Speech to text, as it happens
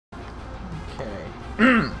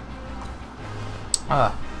Okay.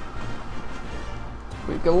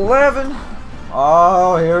 Week 11.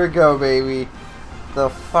 Oh, here we go, baby. The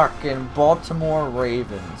fucking Baltimore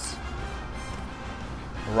Ravens.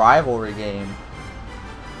 Rivalry game.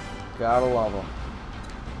 Gotta love them.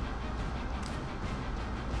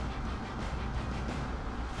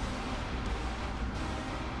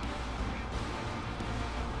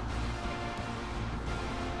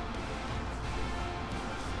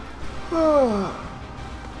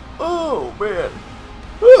 Oh man.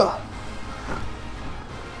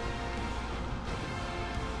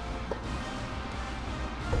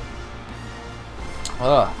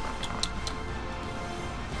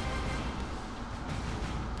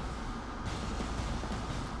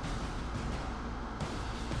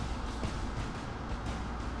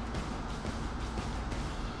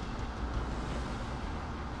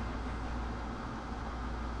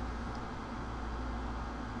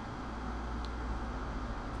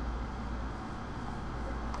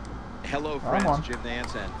 Hello friends, Jim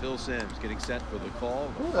Nance and Phil Simms getting set for the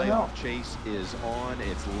call. The playoff chase is on.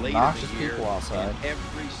 It's late in the year, and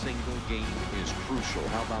every single game is crucial.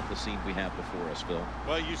 How about the scene we have before us, Phil?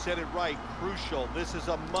 Well, you said it right. Crucial. This is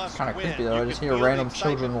a must win. Kind of creepy though. I just hear random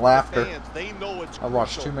children laughter. They know it's I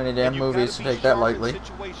watched too many damn movies to take that lightly.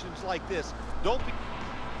 Situations like this, don't be.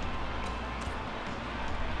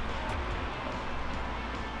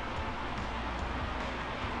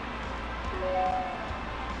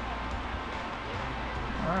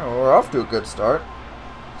 Alright, well, we're off to a good start.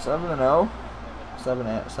 7-0.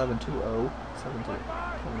 7-2-0.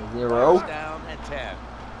 7-0. Down at 10.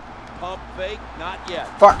 Pump fake, not yet.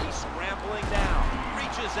 Fuck. He's scrambling down.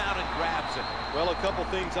 Reaches out and grabs it. Well, a couple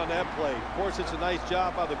things on that play. Of course, it's a nice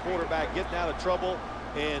job by the quarterback getting out of trouble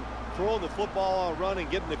and throwing the football on a run and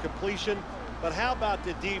getting the completion. But how about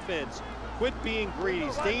the defense? Quit being greedy.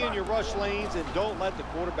 Stay in your rush lanes and don't let the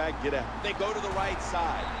quarterback get out. They go to the right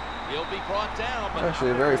side. He'll be brought down. But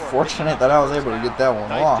actually very fortunate that I was able to get that one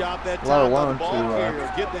off, let alone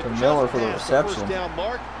to Miller for the reception. First down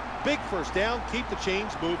mark, big first down, keep the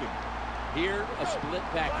chains moving. Here, a split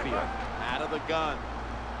backfield. Out of the gun.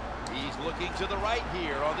 He's looking to the right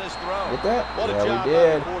here on this throw. Get that? What a yeah, job we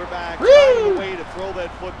did. by the quarterback, finding a way to throw that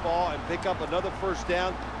football and pick up another first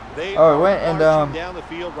down. They I went and down the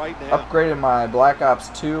field right now. Upgraded my Black Ops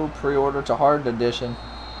 2 pre-order to Hardened Edition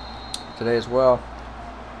today as well.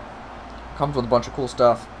 Comes with a bunch of cool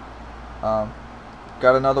stuff. Got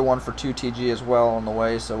another one for 2TG as well on the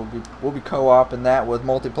way, so we'll be co-oping that with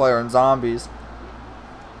multiplayer and zombies.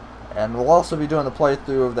 And we'll also be doing the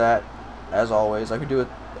playthrough of that, as always, like we do with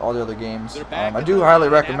all the other games. I do highly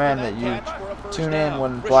recommend that you tune in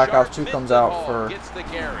when Black Ops 2 comes out for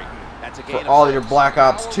all your Black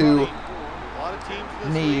Ops 2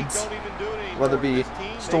 needs, whether it be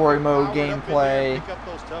story mode, gameplay,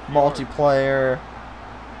 multiplayer,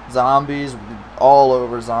 zombies, all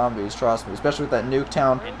over zombies, trust me. Especially with that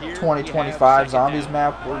Nuketown 2025 zombies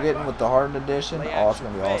map we're getting with the Hardened Edition. Oh, it's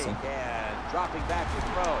going to be awesome.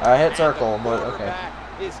 I hit circle, but okay.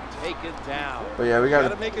 But yeah, we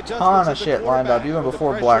got a ton of shit lined up, even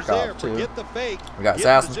before Black Ops 2. We got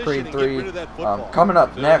Assassin's Creed 3. Coming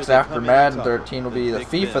up next after Madden 13 will be the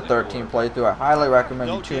FIFA 13 playthrough. I highly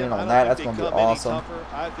recommend you tune in on that. That's going to be awesome.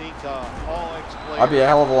 I'll be a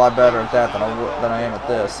hell of a lot better at that than I am at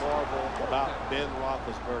this.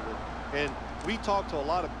 And we talked to a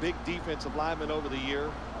lot of big defensive linemen over the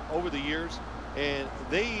years, and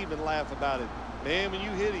they even laugh about it. Man, when you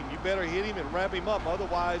hit him, you better hit him and wrap him up.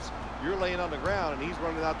 Otherwise, you're laying on the ground, and he's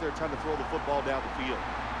running out there trying to throw the football down the field.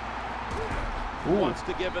 Ooh. Wants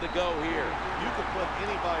to give it a go here. You can put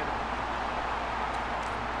anybody.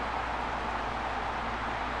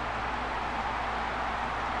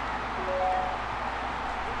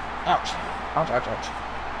 Ouch. Ouch, ouch, ouch.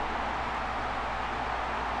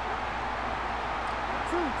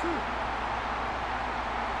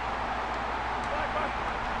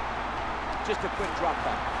 Just a quick drop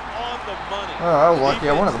back. On the money. Oh, I was lucky.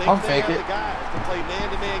 I wanted to pump fake it. I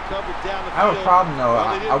have a problem though.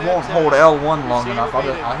 I won't hold L1 long enough.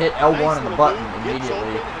 I'll hit L1 in the button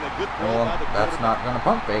immediately. Well, that's not going to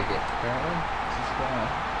pump fake it, apparently. Just going to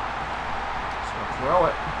throw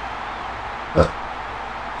it.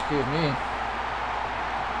 Excuse me.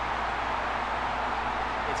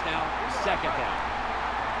 It's now second down.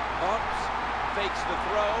 Pumps, fakes the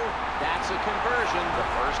throw. That's a conversion, the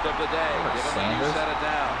first of the day. Give him a new set of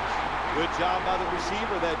downs. Good job by the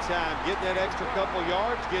receiver that time. Getting that extra couple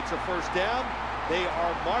yards, gets a first down. They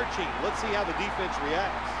are marching. Let's see how the defense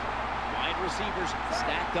reacts. Wide receivers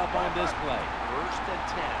stacked up on this play. First and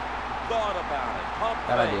 10. Thought about it. Pump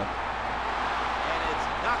fake. And it's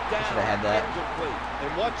Knocked down. Should have had that. Incomplete.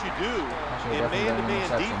 And what you do in man-to-man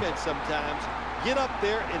defense sometimes, get up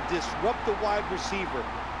there and disrupt the wide receiver.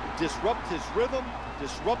 Disrupt his rhythm,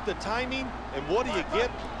 disrupt the timing, and what do you get?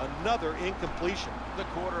 Another incompletion. The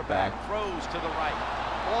quarterback throws to the right.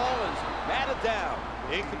 Ball is batted down.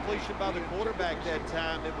 Incompletion by the quarterback that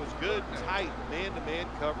time. It was good, tight, man-to-man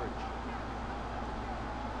coverage.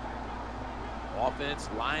 Offense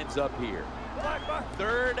lines up here.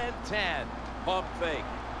 3rd and 10. Pump fake.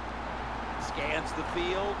 Scans the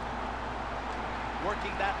field.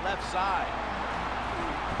 Working that left side.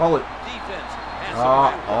 Hold it. Defense.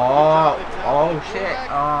 Oh shit.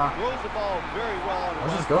 Throws the ball very well.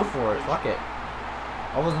 Let's just go for it. Fuck it.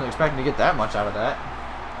 I wasn't expecting to get that much out of that.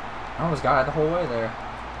 I almost got it the whole way there.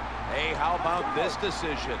 Hey, how about this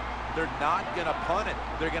decision? They're not going to punt it.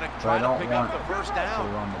 They're going to try to pick up the first down.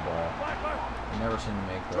 To run the ball. You never seem to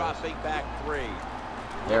make those. Dropping back 3.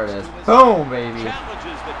 There it is. Boom, baby.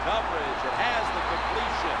 Challenges the coverage. It has the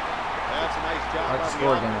completion. That's a nice job. Let's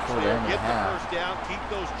score again before the end of the half. Get the first down. Keep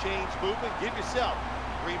those chains moving. Give yourself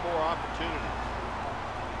 3 more opportunities.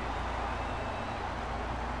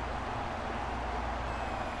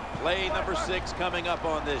 Play number 6 coming up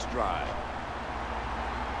on this drive.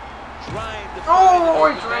 Trying to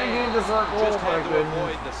trying to get into circle. Just had to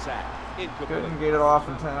avoid the sack. Couldn't get it off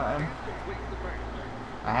in time.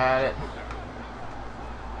 I had it.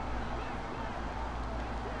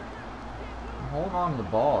 Hold on to the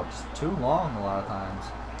ball. It's too long a lot of times.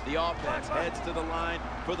 The offense heads to the line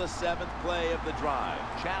for the 7th play of the drive.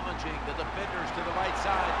 Challenging the defenders to the right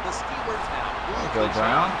side. The Steelers now. Go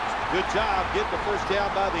Brown. Good job getting the first down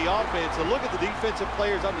by the offense. And look at the defensive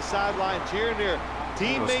players on the sideline cheering their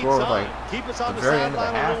teammates on. Keep us on the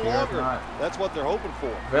sideline a little longer. That's what they're hoping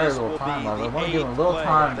for. Very little time left. They want to give them a little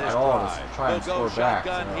time at all to try and score back.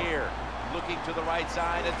 Here, looking to the right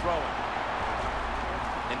side and throwing.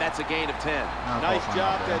 And that's a gain of 10. Nice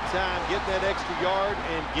job that time, getting that extra yard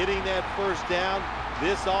and getting that first down.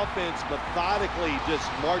 This offense methodically just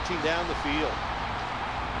marching down the field.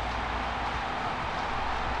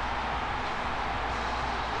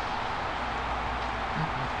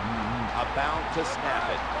 About to snap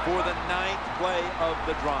it for the 9th play of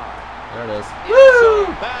the drive. There it is. Woo!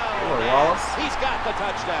 Wallace. He's got the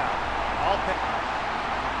touchdown.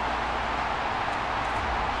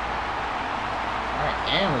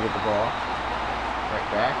 And we get the ball right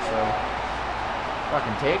back, so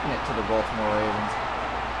fucking taking it to the Baltimore Ravens.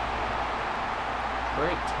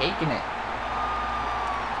 Great, taking it.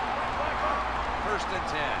 1st and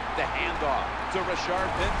 10. The handoff to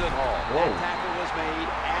Rashard Mendenhall. That tackle was made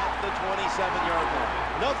at the 27-yard line.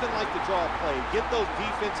 Nothing like the draw play. Get those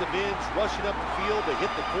defensive ends rushing up the field to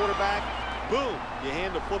hit the quarterback. Boom, you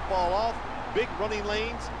hand the football off. Big running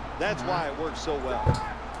lanes. That's why it works so well.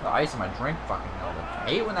 The ice in my drink fucking melted. I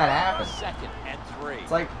hate when that happens. 2nd and 3. It's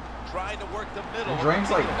like trying to work the middle. The drink's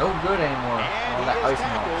like no good anymore. And all that ice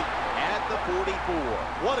melts. At the 44.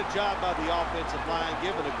 What a job by the offensive line,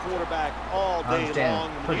 giving the quarterback all day long.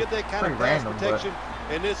 When you get that kind of pass protection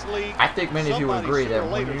in this league, I think many of you would agree that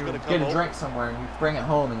when you get a drink somewhere and you bring it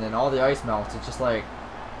home and then all the ice melts, it's just like,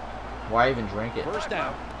 why even drink it? First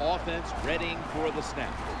down, offense readying for the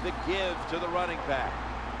snap. The give to the running back.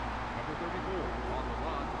 Number 34 on the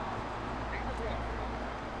run.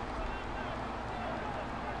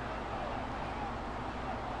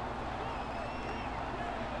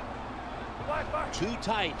 2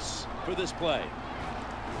 tights for this play.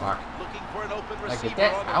 Fuck. Looking for an open I receiver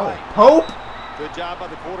get that. on the Ow. right. Pope! Good job by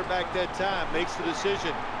the quarterback that time. Makes the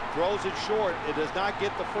decision. Throws it short. It does not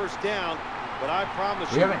get the first down, but I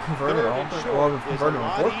promise we you, haven't converted third all and the short we've is a converted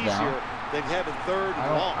on lot 4th easier down. than having 3rd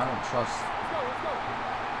and long. I don't trust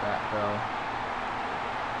that though.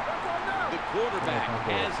 The quarterback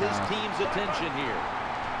has his team's attention here.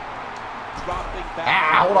 Dropping back.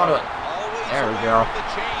 Hold on to it. Always there we go. go. The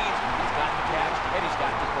chains. He's got the catch and he's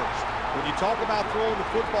got the first. When you talk about throwing the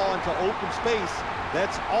football into open space,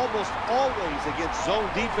 that's almost always against zone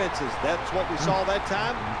defenses. That's what we saw that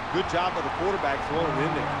time. Good job by the quarterback throwing it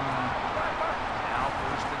in there. Now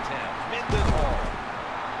 1st and 10. Mendenhall.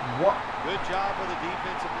 What? Good job by the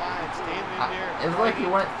defensive line standing in there. It's like he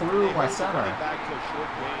went through my center. Back to a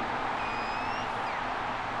short game.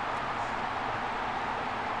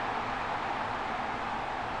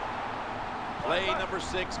 Play number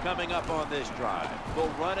 6 coming up on this drive. They'll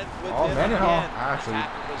run it with Mendenhall actually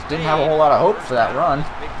didn't have a whole lot of hope for that run.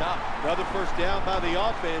 Another first down by the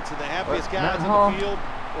offense, and the happiest guys in the field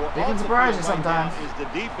they can surprise you sometimes. Is the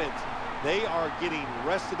defense. They are getting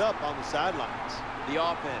rested up on the sidelines. The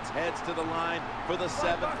offense heads to the line for the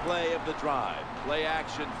 7th play of the drive. Play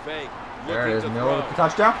action fake. There it is. Miller with the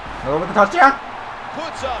touchdown. Miller with the touchdown.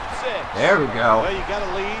 Puts up 6. There we go. Well, you got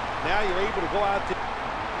a lead. Now you're able to go out to.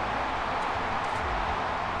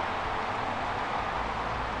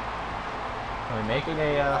 Can we make it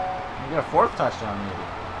a, we get a 4th touchdown maybe?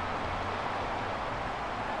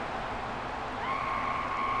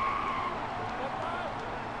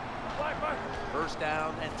 First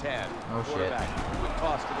down and 10. Oh shit. Quick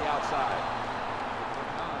toss to the outside.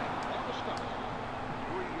 9 on the stop.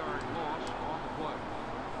 3-yard loss on the play.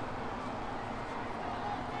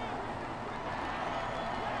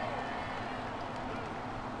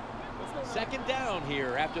 Second down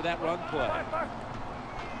here after that run play.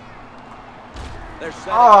 They're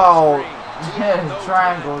setting Oh, up yeah, the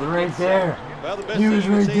triangle right there. Well, the best He thing was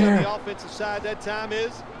you can right say on there. the offensive side that time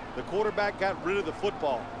is the quarterback got rid of the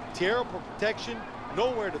football. Terrible protection,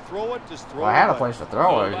 nowhere to throw it, just throw Well, I it had a away. place to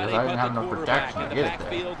throw it Nobody because I didn't but have the enough quarterback protection in to the get it there.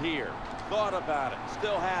 backfield here. Thought about it.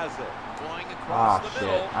 Still has it. Going Oh across the shit,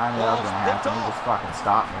 middle. I knew that was Ball's gonna tipped happen. He off. just fucking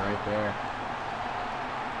stopped me right there.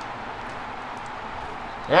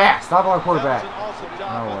 Yeah, stop on the quarterback. That was an awesome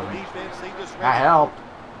job No, by it the wasn't. defense. They just That helped.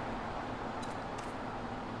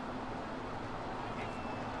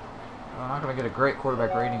 I'm not gonna get a great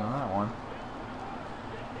quarterback rating on that one.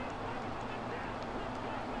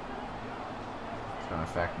 It's gonna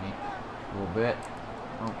affect me a little bit.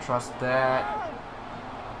 Don't trust that.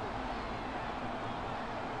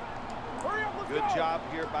 Good job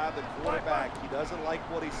here by the quarterback. He doesn't like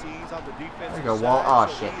what he sees on the defensive There you go, side. Wall. Oh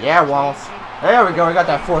so shit. he is Yeah, Wallace. changing. There we go. We got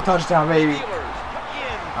that 4th touchdown, baby.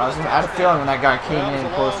 Steelers in I had a feeling when that guy came Well, it in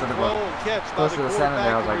was a closer long to throw the and catch by closer to the center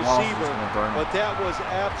there. I was like, Wallace is just gonna burn him. But that was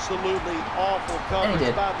absolutely awful coverage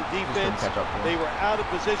did. by the Just defense. couldn't catch up to him. They were out of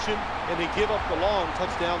position, and they give up the long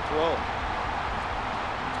touchdown throw.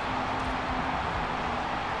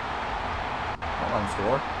 Don't let him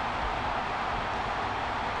score.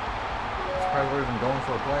 Probably we're even going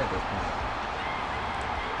for a play at this point.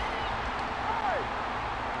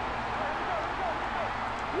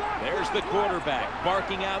 There's the quarterback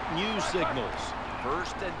barking out new signals.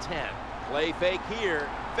 1st and 10. Play fake here.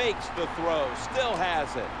 Fakes the throw. Still has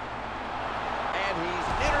it. And he's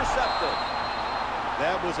intercepted.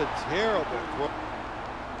 That was a terrible throw.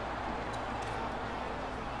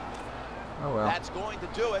 Oh well. That's going to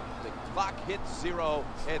do it. The clock hits 0,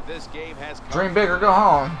 and this game has come. Dream big or go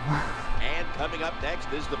home. And coming up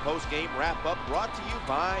next is the post-game wrap-up brought to you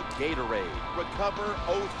by Gatorade. Recover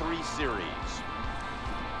 03 Series.